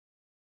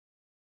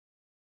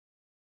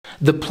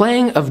The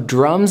playing of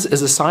drums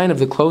is a sign of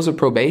the close of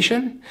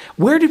probation?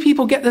 Where do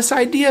people get this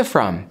idea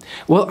from?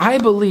 Well, I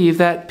believe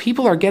that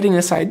people are getting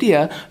this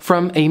idea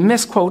from a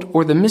misquote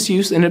or the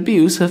misuse and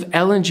abuse of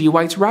Ellen G.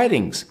 White's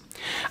writings.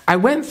 I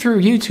went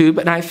through YouTube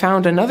and I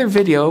found another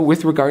video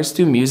with regards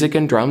to music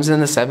and drums in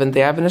the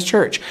Seventh-day Adventist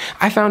Church.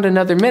 I found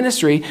another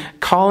ministry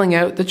calling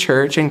out the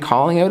church and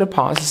calling out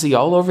apostasy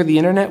all over the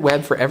internet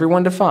web for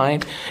everyone to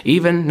find,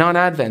 even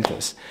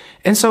non-Adventists.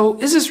 And so,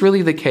 is this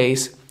really the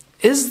case?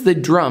 Is the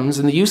drums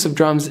and the use of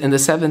drums in the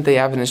Seventh-day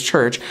Adventist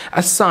Church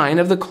a sign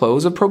of the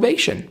close of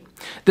probation?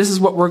 This is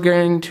what we're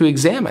going to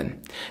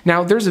examine.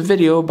 Now, there's a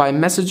video by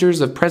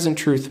Messengers of Present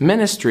Truth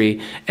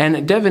Ministry, and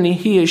Devaney,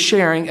 he is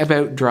sharing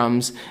about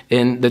drums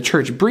in the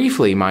church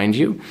briefly, mind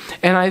you.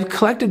 And I've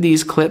collected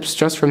these clips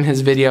just from his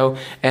video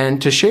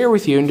and to share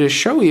with you and to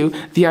show you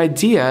the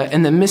idea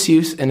and the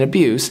misuse and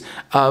abuse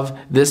of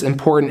this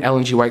important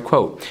Ellen G. White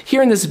quote.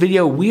 Here in this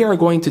video, we are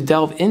going to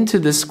delve into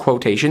this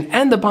quotation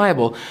and the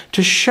Bible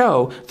to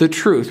show the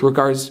truth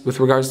with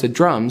regards to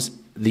drums,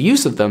 the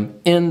use of them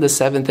in the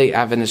Seventh-day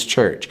Adventist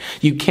Church.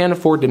 You can't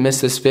afford to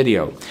miss this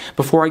video.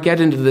 Before I get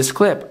into this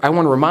clip, I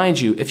want to remind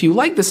you, if you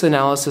like this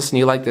analysis and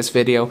you like this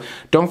video,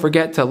 don't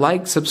forget to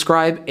like,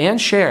 subscribe, and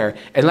share,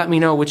 and let me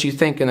know what you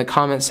think in the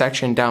comment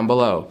section down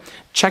below.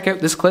 Check out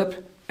this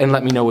clip and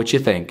let me know what you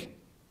think.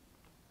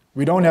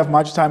 We don't have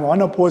much time. I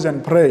want to pause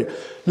and pray.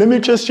 Let me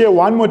just share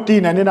one more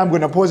thing and then I'm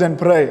going to pause and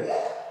pray.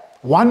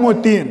 One more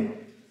thing.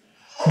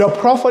 The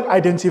prophet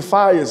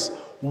identifies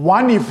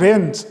one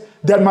event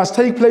that must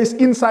take place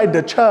inside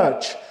the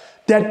church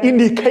that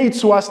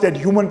indicates to us that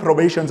human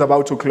probation is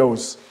about to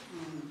close.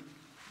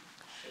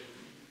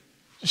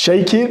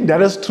 Shaking, that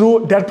is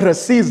true. That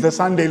precedes the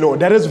Sunday law.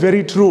 That is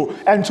very true.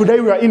 And today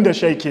we are in the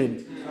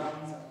shaking.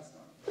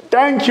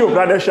 Thank you,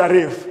 Brother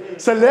Sharif.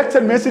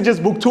 Selected Messages,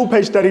 Book 2,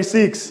 page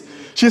 36.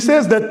 She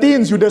says, the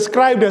things you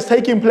described as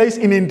taking place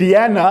in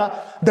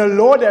Indiana, the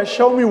Lord has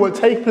shown me will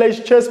take place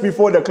just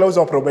before the close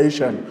of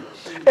probation.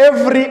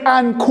 Every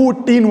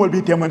uncouth thing will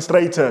be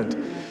demonstrated.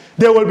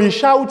 There will be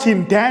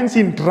shouting,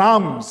 dancing,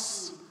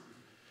 drums.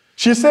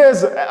 She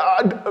says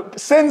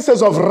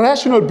senses of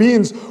rational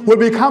beings will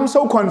become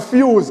so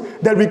confused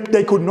that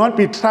they could not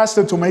be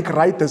trusted to make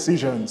right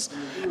decisions.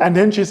 And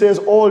then she says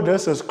all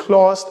this is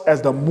closed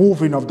as the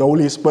moving of the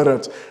Holy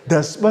Spirit.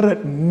 The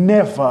Spirit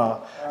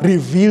never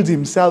revealed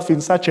himself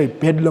in such a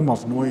bedlam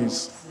of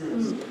noise.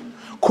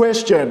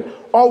 Question,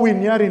 are we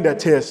nearing the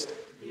test?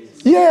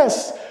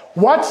 Yes.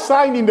 What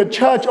sign in the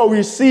church are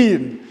we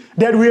seeing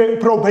that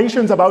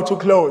probation is about to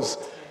close?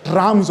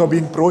 Drums are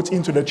being brought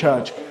into the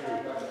church.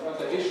 On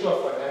the issue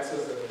of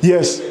fanaticism,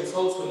 yes. We're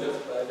told to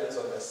lift burdens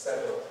on the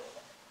Sabbath,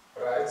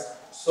 right?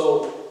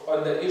 So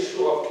on the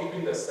issue of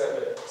keeping the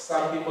Sabbath,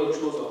 some people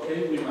choose,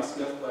 okay, we must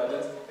lift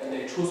burdens, and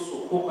they choose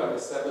to cook on the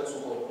Sabbath to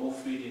go do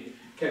feeding.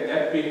 Can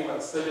that be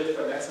considered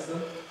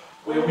fanaticism?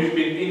 Where we've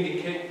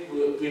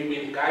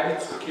been guided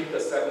to keep the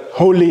Sabbath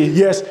holy,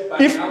 yes.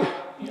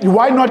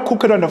 Why not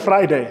cook it on a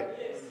Friday?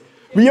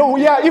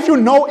 Yeah,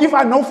 if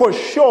I know for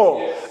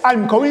sure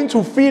I'm going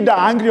to feed the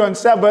hungry on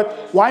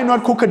Sabbath, why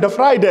not cook it the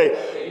Friday?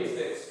 Use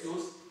the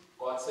excuse,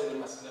 God said you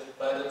must lift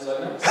burdens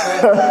on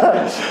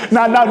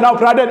them. Now,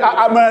 brother,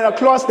 I'm going to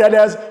clause that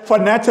as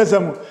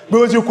fanaticism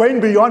because you're going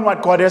beyond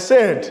what God has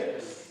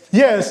said.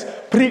 Yes,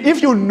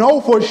 if you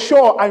know for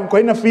sure I'm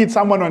going to feed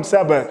someone on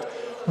Sabbath,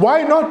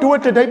 why not do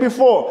it the day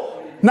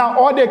before? Now,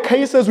 are there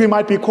cases we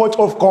might be caught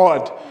off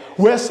guard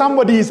where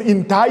somebody is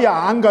in dire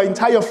hunger,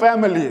 entire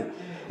family?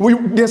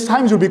 There's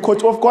times you'll be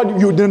caught off guard,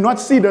 you did not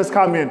see this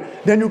coming,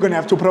 then you're going to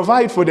have to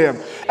provide for them.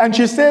 And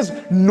she says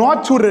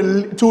not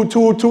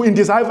in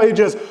Desire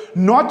Ages,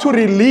 not to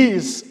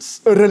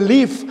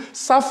relieve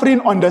suffering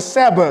on the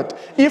Sabbath.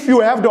 If you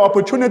have the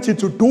opportunity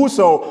to do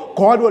so,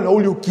 God will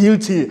hold you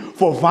guilty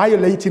for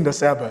violating the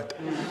Sabbath.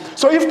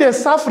 So if there's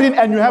suffering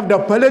and you have the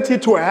ability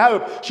to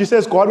help, she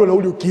says God will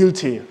hold you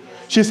guilty.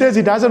 She says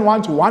he doesn't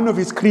want one of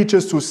his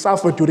creatures to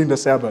suffer during the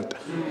Sabbath.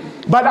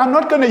 But I'm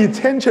not going to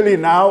intentionally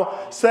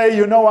now say,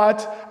 you know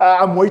what,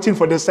 I'm waiting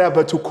for the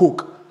Sabbath to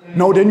cook.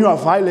 No, then you are a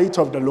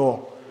violator of the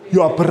law.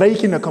 You are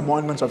breaking the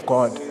commandments of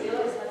God.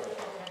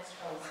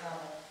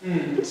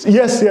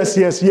 Yes,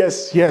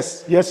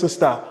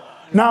 sister.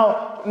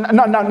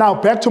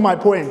 Now, back to my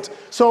point.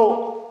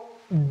 So,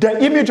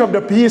 the image of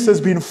the beast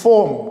has been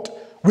formed,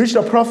 which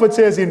the prophet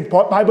says in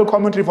Bible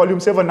Commentary, Volume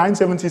 7,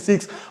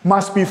 976,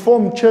 must be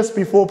formed just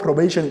before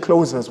probation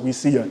closes. We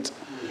see it.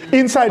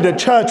 Inside the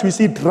church, we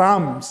see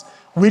drums,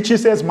 which he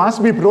says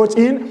must be brought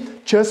in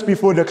just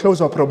before the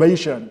close of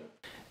probation.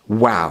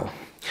 Wow.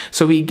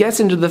 So he gets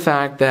into the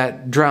fact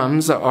that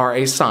drums are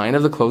a sign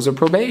of the close of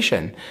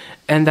probation,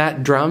 and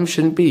that drums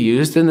shouldn't be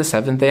used in the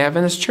Seventh-day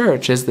Adventist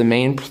Church is the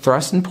main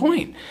thrust and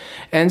point.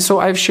 And so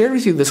I've shared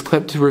with you this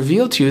clip to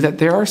reveal to you that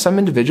there are some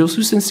individuals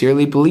who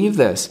sincerely believe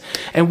this.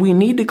 And we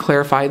need to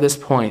clarify this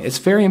point. It's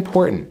very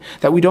important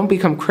that we don't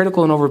become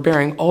critical and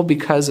overbearing all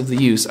because of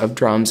the use of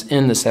drums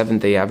in the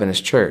Seventh-day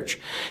Adventist Church.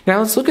 Now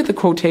let's look at the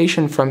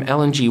quotation from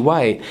Ellen G.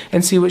 White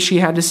and see what she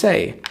had to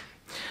say.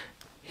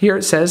 Here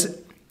it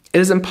says, It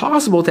is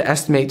impossible to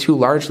estimate too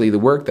largely the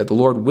work that the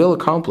Lord will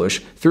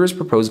accomplish through his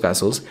proposed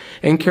vessels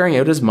in carrying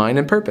out his mind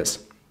and purpose.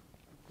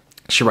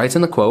 She writes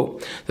in the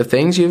quote, "The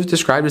things you have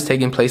described as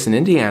taking place in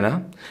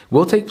Indiana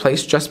will take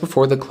place just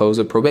before the close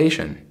of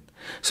probation."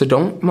 So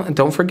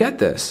don't forget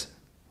this.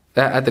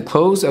 At the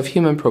close of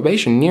human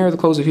probation, near the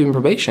close of human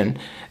probation,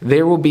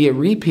 there will be a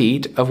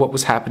repeat of what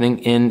was happening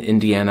in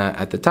Indiana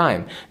at the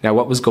time. Now,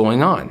 what was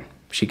going on?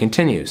 She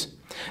continues.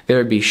 There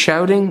would be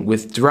shouting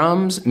with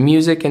drums,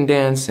 music, and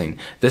dancing.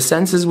 The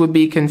senses would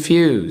be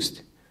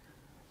confused.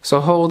 So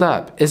hold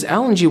up. Is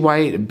Ellen G.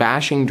 White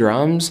bashing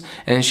drums?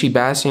 And is she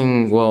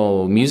bashing,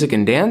 music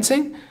and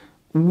dancing?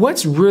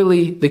 What's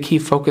really the key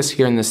focus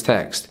here in this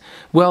text?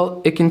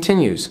 Well, it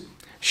continues.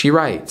 She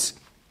writes,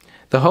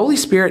 "The Holy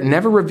Spirit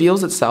never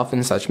reveals itself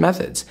in such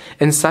methods,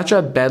 in such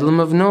a bedlam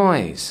of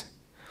noise."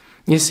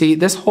 You see,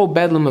 this whole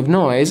bedlam of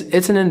noise,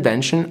 it's an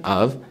invention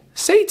of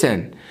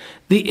Satan.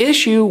 The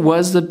issue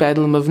was the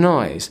bedlam of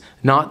noise,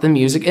 not the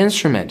music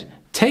instrument.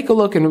 Take a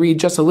look and read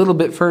just a little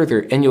bit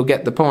further and you'll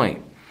get the point.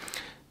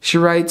 She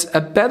writes,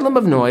 "A bedlam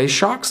of noise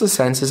shocks the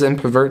senses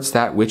and perverts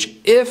that which,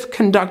 if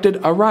conducted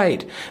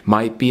aright,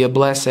 might be a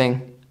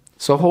blessing."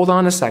 So hold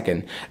on a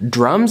second.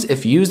 Drums,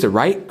 if used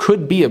aright,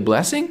 could be a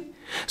blessing?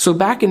 So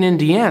back in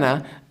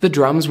Indiana, the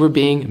drums were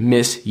being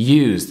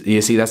misused.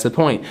 You see, that's the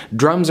point.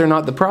 Drums are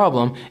not the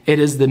problem. It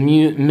is the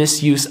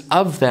misuse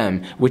of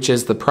them, which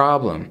is the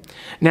problem.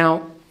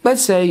 Now,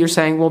 let's say you're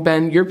saying, well,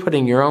 Ben, you're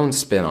putting your own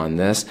spin on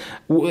this.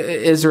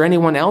 Is there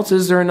anyone else?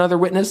 Is there another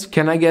witness?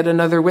 Can I get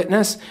another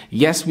witness?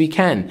 Yes, we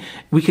can.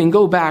 We can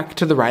go back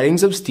to the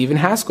writings of Stephen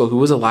Haskell, who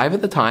was alive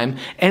at the time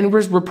and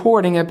was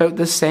reporting about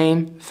the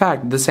same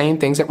fact, the same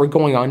things that were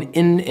going on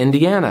in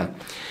Indiana.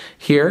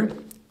 Here,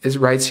 it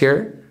writes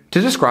here, to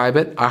describe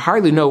it, I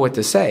hardly know what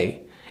to say.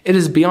 It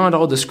is beyond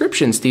all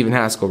description, Stephen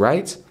Haskell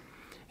writes.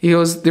 He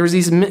goes, there was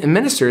these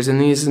ministers in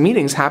these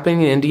meetings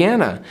happening in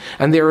Indiana,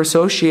 and they were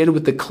associated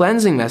with the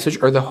cleansing message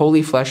or the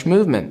holy flesh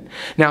movement.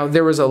 Now,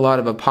 there was a lot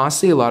of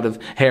apostasy, a lot of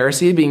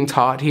heresy being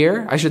taught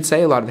here. I should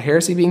say a lot of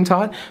heresy being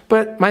taught,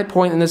 but my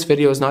point in this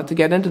video is not to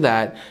get into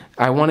that.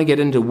 I want to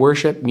get into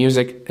worship,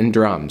 music, and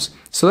drums.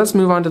 So let's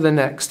move on to the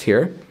next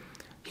here.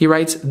 He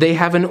writes, they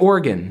have an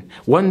organ,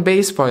 1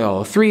 bass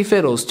viol, 3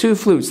 fiddles, 2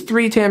 flutes,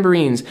 3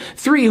 tambourines,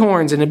 3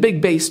 horns, and a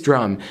big bass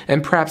drum,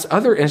 and perhaps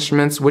other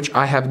instruments which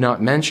I have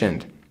not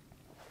mentioned.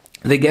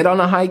 They get on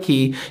a high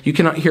key, you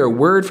cannot hear a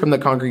word from the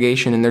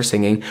congregation in their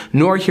singing,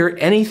 nor hear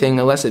anything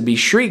unless it be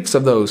shrieks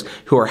of those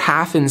who are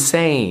half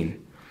insane.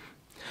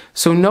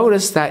 So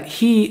notice that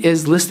he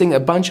is listing a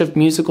bunch of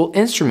musical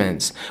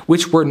instruments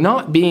which were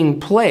not being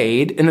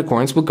played in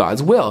accordance with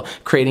God's will,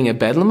 creating a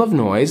bedlam of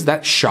noise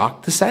that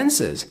shocked the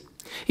senses.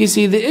 You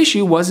see, the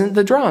issue wasn't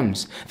the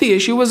drums. The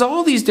issue was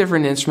all these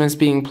different instruments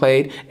being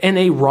played in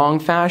a wrong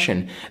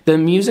fashion. The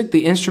music,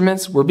 the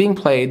instruments were being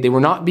played, they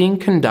were not being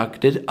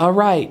conducted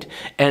aright,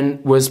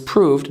 and was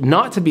proved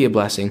not to be a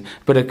blessing,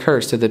 but a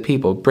curse to the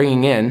people,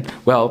 bringing in,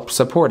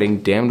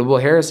 supporting damnable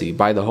heresy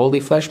by the holy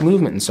flesh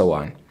movement and so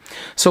on.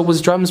 So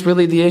was drums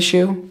really the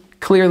issue?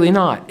 Clearly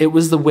not. It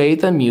was the way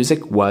the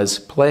music was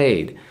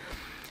played.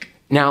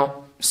 Now,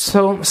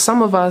 so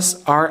some of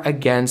us are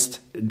against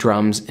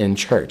drums in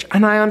church.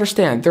 And I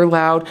understand. They're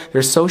loud. They're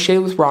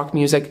associated with rock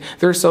music.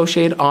 They're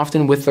associated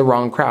often with the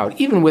wrong crowd,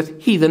 even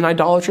with heathen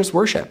idolatrous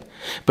worship.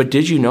 But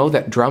did you know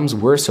that drums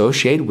were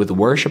associated with the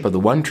worship of the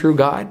one true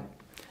God?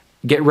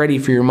 Get ready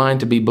for your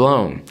mind to be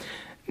blown.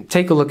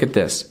 Take a look at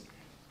this.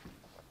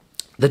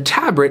 The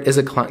tabret is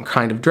a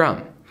kind of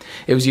drum.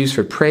 It was used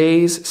for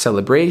praise,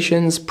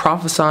 celebrations,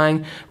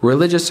 prophesying,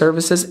 religious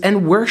services,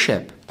 and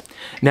worship.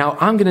 Now,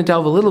 I'm going to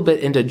delve a little bit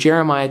into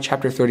Jeremiah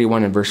chapter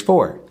 31 and verse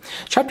 4.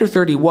 Chapter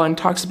 31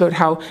 talks about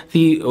how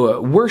the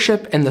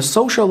worship and the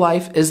social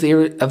life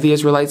of the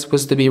Israelites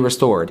was to be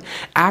restored.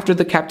 After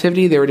the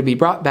captivity, they were to be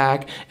brought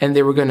back, and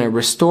they were going to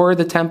restore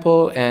the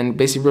temple and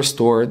basically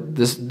restore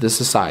the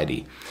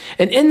society.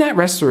 And in that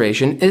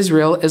restoration,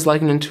 Israel is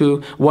likened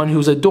to one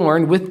who's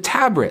adorned with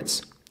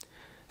tabrets,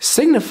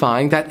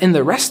 signifying that in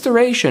the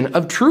restoration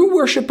of true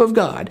worship of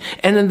God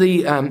and in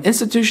the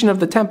institution of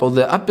the temple,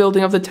 the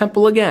upbuilding of the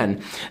temple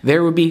again,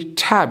 there would be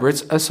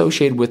tabrets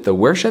associated with the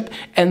worship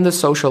and the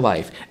social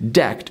life,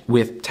 decked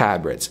with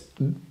tabrets.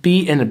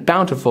 Be in a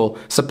bountiful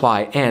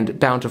supply and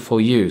bountiful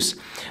use.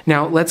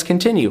 Now, let's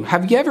continue.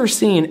 Have you ever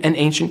seen an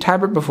ancient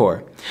tabret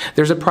before?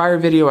 There's a prior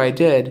video I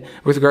did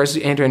with regards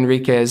to Andrew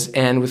Enriquez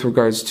and with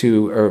regards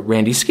to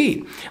Randy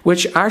Skeet,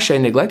 which actually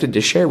I neglected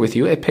to share with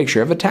you a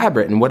picture of a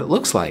tabret and what it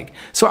looks like.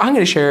 So I'm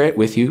going to share it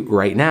with you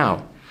right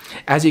now.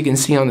 As you can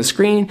see on the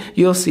screen,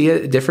 you'll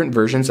see different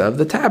versions of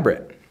the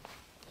tabret.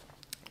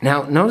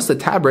 Now, notice the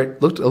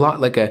tabret looked a lot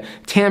like a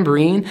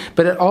tambourine,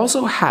 but it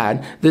also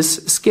had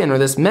this skin or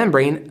this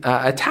membrane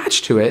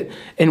attached to it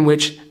in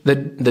which the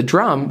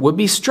drum would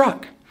be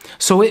struck.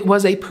 So it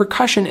was a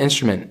percussion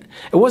instrument.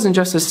 It wasn't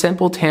just a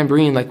simple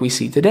tambourine like we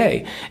see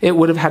today. It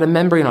would have had a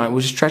membrane on it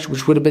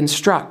which would have been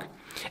struck.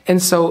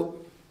 And so,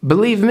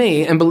 believe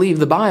me and believe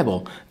the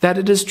Bible that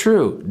it is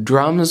true.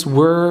 Drums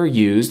were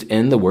used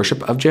in the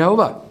worship of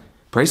Jehovah.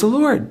 Praise the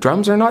Lord.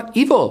 Drums are not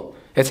evil.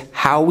 It's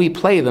how we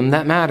play them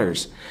that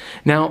matters.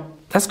 Now,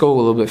 let's go a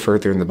little bit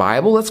further in the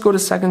Bible. Let's go to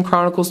 2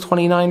 Chronicles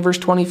 29, verse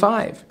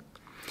 25.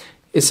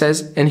 It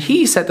says, "And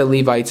he set the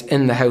Levites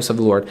in the house of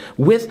the Lord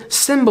with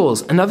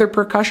cymbals, another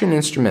percussion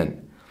instrument."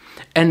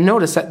 And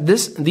notice that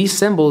these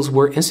cymbals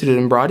were instituted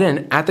and brought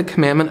in at the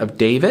commandment of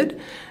David,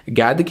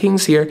 Gad the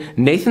king's seer,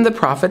 Nathan the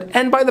prophet,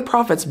 and by the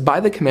prophets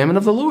by the commandment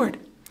of the Lord.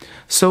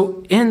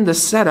 So in the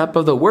setup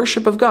of the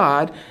worship of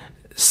God,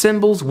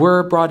 cymbals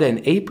were brought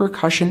in, a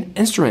percussion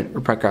instrument.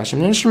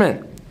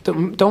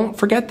 Don't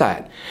forget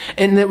that.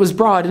 And it was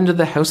brought into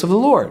the house of the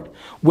Lord.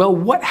 Well,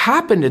 what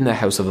happened in the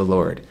house of the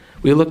Lord?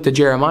 We look to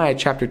Jeremiah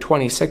chapter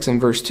 26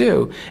 and verse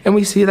 2, and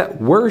we see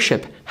that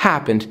worship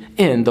happened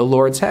in the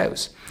Lord's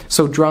house.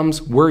 So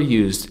drums were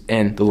used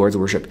in the Lord's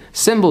worship.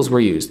 Cymbals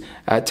were used.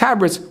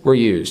 Tabrets were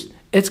used.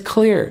 It's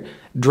clear.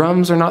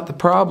 Drums are not the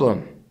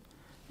problem.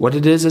 What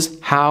it is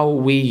how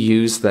we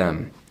use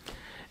them.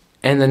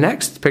 And the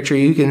next picture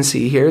you can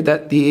see here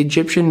that the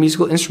Egyptian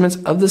musical instruments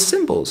of the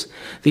cymbals.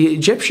 The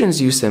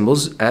Egyptians used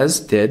cymbals, as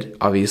did,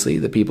 obviously,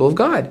 the people of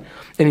God.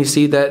 And you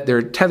see that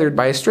they're tethered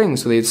by a string,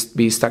 so they'd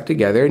be stuck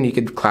together and you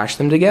could clash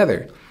them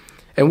together.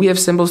 And we have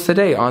cymbals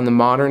today on the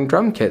modern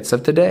drum kits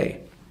of today.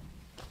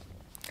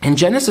 In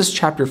Genesis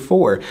chapter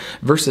 4,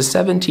 verses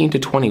 17 to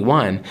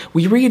 21,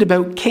 we read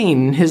about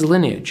Cain and his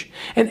lineage.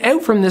 And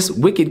out from this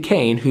wicked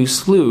Cain,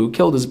 who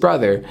killed his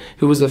brother,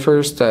 who was the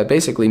first,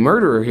 basically,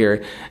 murderer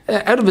here,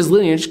 out of his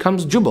lineage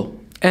comes Jubal.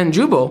 And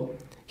Jubal,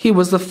 he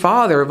was the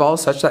father of all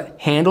such that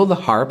handle the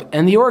harp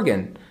and the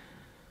organ.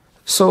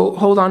 So,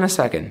 hold on a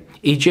second.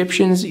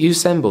 Egyptians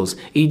used cymbals.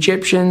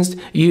 Egyptians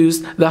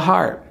used the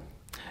harp.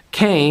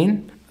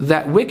 Cain,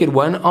 that wicked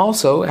one,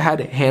 also had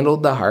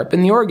handled the harp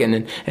and the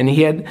organ, and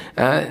he had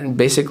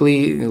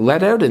basically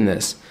let out in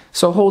this.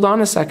 So hold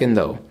on a second,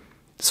 though.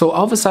 So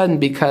all of a sudden,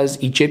 because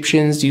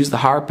Egyptians used the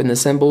harp and the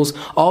cymbals,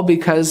 all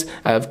because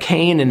of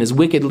Cain and his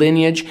wicked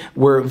lineage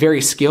were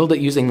very skilled at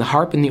using the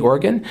harp and the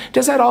organ,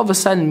 does that all of a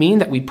sudden mean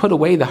that we put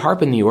away the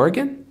harp and the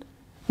organ?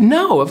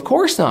 No, of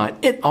course not.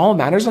 It all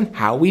matters on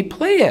how we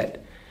play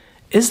it.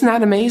 Isn't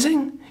that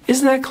amazing?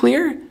 Isn't that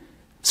clear?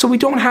 So we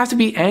don't have to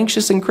be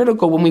anxious and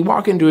critical when we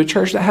walk into a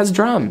church that has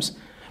drums.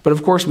 But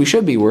of course we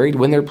should be worried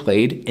when they're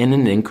played in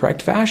an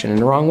incorrect fashion, in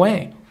the wrong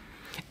way.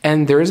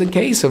 And there is a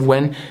case of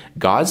when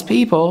God's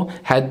people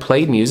had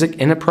played music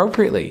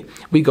inappropriately.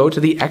 We go to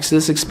the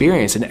Exodus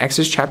experience in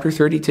Exodus chapter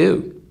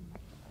 32.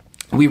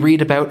 We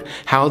read about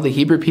how the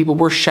Hebrew people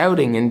were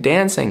shouting and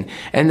dancing.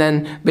 And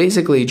then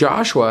basically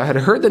Joshua had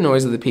heard the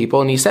noise of the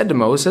people and he said to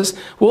Moses,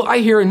 "Well, I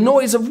hear a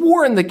noise of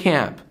war in the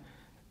camp."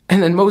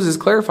 And then Moses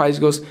clarifies,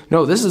 he goes,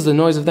 "No, this is the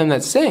noise of them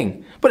that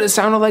sing." But it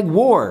sounded like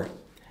war.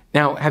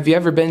 Now, have you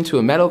ever been to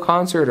a metal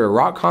concert or a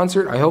rock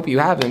concert? I hope you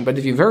haven't, but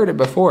if you've heard it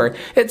before,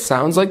 it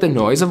sounds like the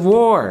noise of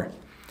war.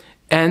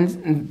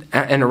 And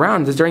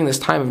around during this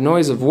time of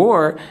noise of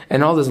war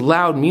and all this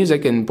loud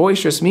music and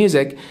boisterous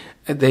music,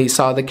 they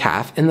saw the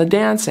calf and the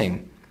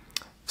dancing.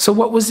 So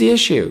what was the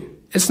issue?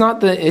 It's not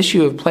the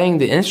issue of playing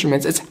the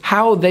instruments, it's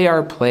how they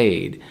are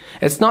played.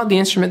 It's not the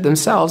instrument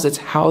themselves, it's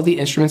how the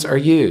instruments are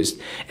used.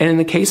 And in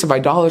the case of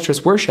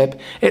idolatrous worship,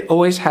 it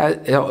always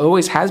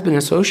has been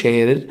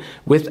associated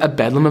with a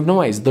bedlam of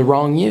noise, the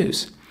wrong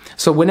use.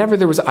 So whenever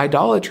there was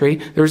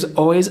idolatry, there was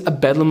always a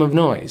bedlam of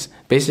noise.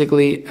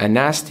 Basically, a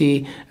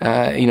nasty,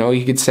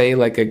 you could say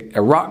like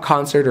a rock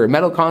concert or a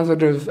metal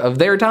concert of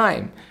their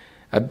time.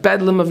 A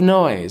bedlam of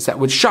noise that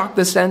would shock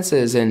the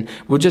senses and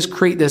would just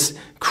create this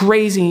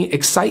crazy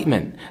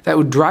excitement that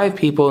would drive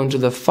people into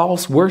the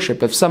false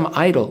worship of some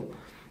idol.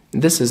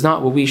 This is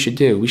not what we should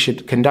do. We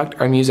should conduct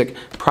our music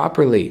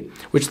properly,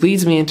 which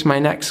leads me into my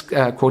next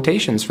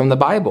quotations from the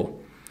Bible.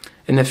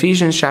 In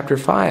Ephesians chapter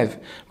 5,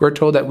 we're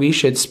told that we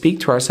should speak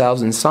to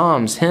ourselves in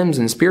psalms, hymns,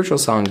 and spiritual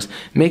songs,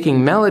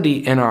 making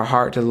melody in our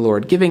heart to the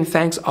Lord, giving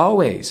thanks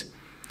always.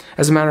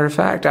 As a matter of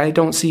fact, I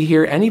don't see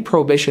here any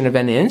prohibition of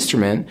any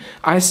instrument.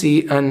 I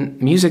see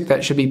music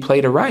that should be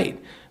played aright.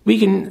 We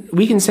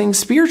can sing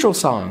spiritual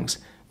songs,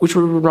 which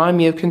would remind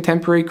me of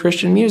contemporary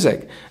Christian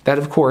music. That,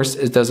 of course,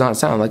 does not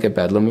sound like a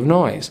bedlam of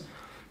noise.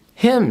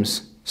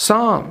 Hymns,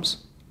 psalms.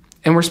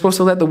 And we're supposed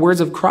to let the words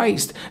of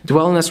Christ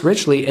dwell in us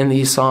richly in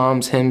these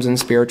psalms, hymns, and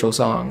spiritual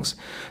songs.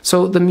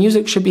 So the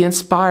music should be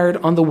inspired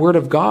on the Word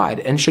of God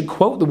and should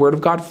quote the Word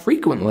of God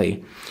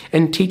frequently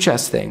and teach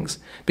us things.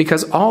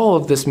 Because all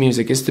of this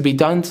music is to be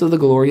done to the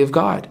glory of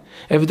God.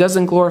 If it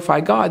doesn't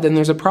glorify God, then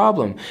there's a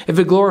problem. If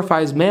it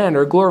glorifies man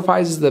or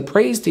glorifies the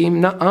praise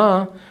team,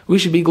 we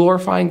should be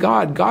glorifying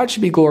God. God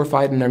should be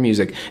glorified in our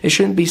music. It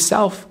shouldn't be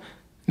self.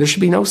 There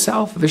should be no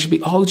self. There should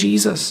be all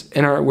Jesus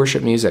in our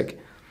worship music.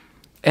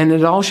 And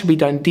it all should be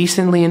done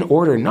decently in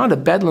order, not a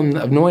bedlam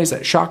of noise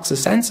that shocks the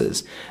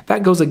senses.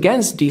 That goes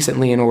against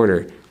decently in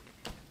order.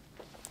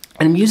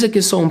 And music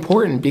is so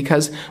important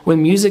because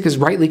when music is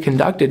rightly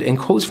conducted and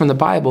quotes from the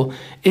Bible,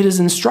 it is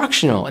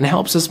instructional and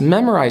helps us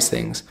memorize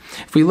things.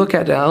 If we look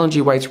at Ellen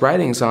G. White's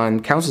writings on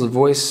councils of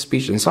voice,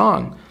 speech, and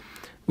song,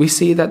 we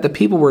see that the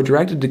people were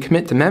directed to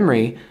commit to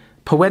memory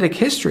poetic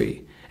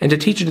history and to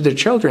teach it to their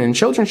children and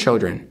children's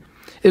children.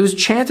 It was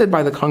chanted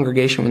by the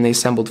congregation when they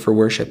assembled for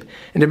worship,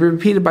 and to be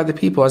repeated by the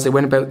people as they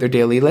went about their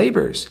daily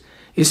labors.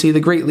 You see, the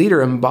great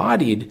leader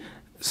embodied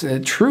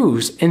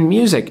truths in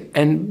music,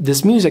 and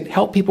this music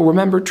helped people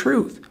remember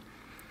truth.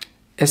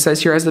 It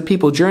says here, as the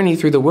people journeyed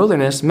through the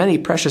wilderness, many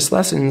precious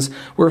lessons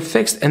were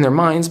fixed in their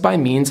minds by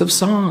means of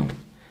song.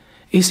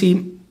 You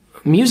see,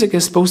 music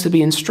is supposed to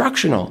be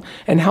instructional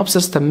and helps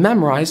us to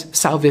memorize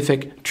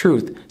salvific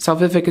truth,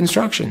 salvific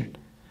instruction.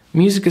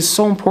 Music is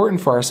so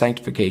important for our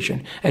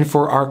sanctification and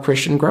for our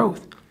Christian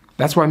growth.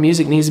 That's why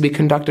music needs to be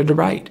conducted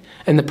right.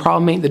 And the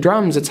problem ain't the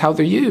drums, it's how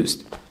they're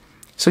used.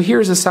 So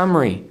here's a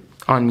summary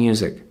on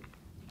music.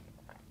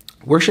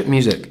 Worship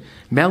music.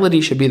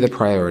 Melody should be the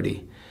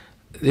priority.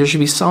 There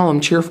should be solemn,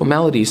 cheerful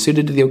melodies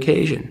suited to the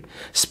occasion.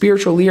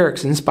 Spiritual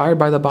lyrics inspired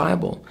by the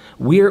Bible.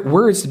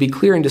 Words to be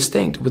clear and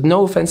distinct, with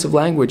no offensive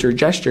language or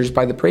gestures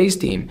by the praise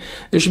team.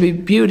 There should be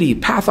beauty,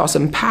 pathos,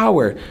 and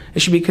power.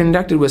 It should be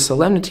conducted with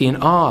solemnity and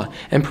awe,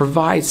 and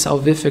provide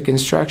salvific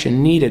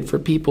instruction needed for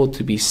people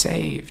to be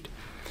saved.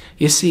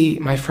 You see,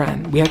 my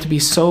friend, we have to be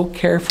so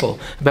careful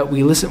about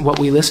what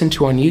we listen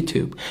to on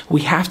YouTube.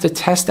 We have to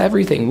test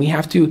everything. We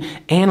have to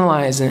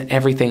analyze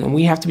everything, and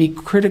we have to be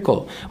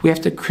critical. We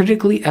have to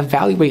critically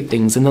evaluate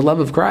things in the love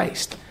of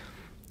Christ.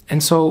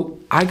 And so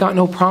I got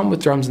no problem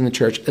with drums in the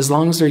church as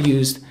long as they're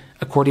used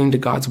according to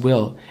God's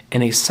will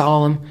in a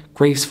solemn,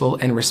 graceful,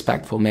 and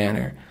respectful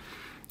manner.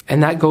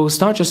 And that goes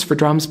not just for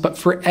drums, but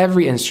for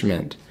every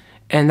instrument.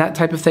 And that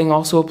type of thing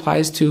also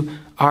applies to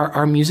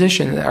our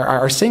musicians,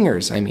 our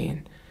singers, I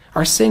mean.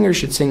 Our singers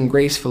should sing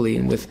gracefully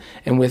and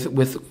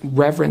with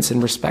reverence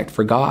and respect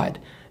for God,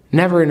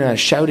 never in a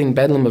shouting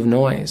bedlam of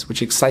noise,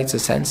 which excites the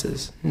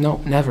senses.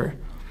 No, never.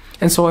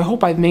 And so I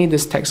hope I've made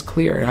this text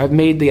clear. I've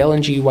made the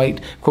Ellen G.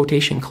 White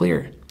quotation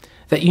clear,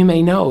 that you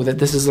may know that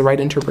this is the right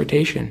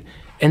interpretation,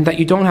 and that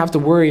you don't have to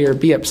worry or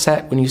be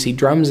upset when you see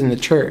drums in the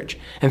church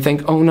and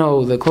think, oh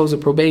no, the close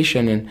of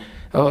probation,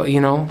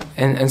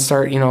 and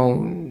start,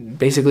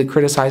 basically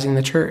criticizing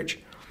the church.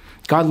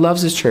 God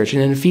loves his church,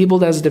 and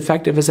enfeebled as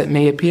defective as it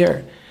may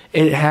appear,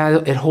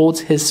 it holds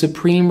his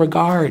supreme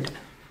regard.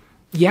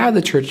 Yeah,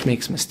 the church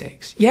makes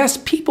mistakes. Yes,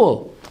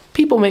 people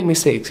make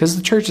mistakes, because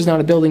the church is not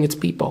a building, it's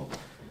people.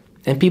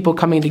 And people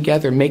coming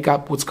together make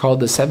up what's called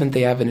the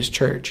Seventh-day Adventist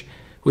Church,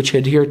 which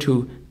adhere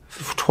to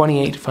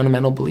 28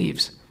 fundamental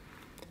beliefs.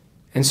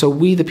 And so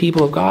we, the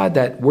people of God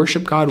that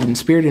worship God in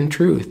spirit and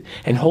truth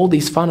and hold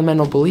these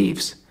fundamental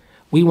beliefs,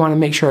 we want to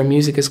make sure our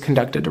music is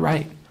conducted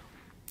right,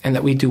 and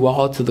that we do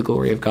all to the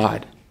glory of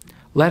God.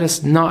 Let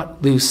us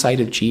not lose sight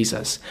of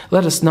Jesus.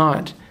 Let us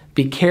not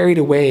be carried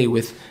away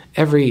with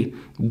every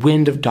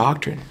wind of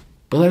doctrine,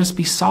 but let us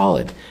be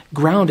solid,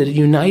 grounded, and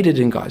united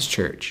in God's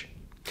church.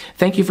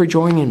 Thank you for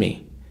joining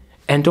me.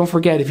 And don't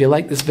forget, if you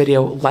like this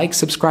video, like,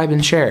 subscribe,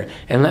 and share,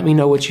 and let me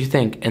know what you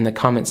think in the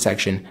comment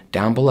section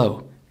down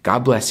below. God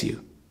bless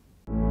you.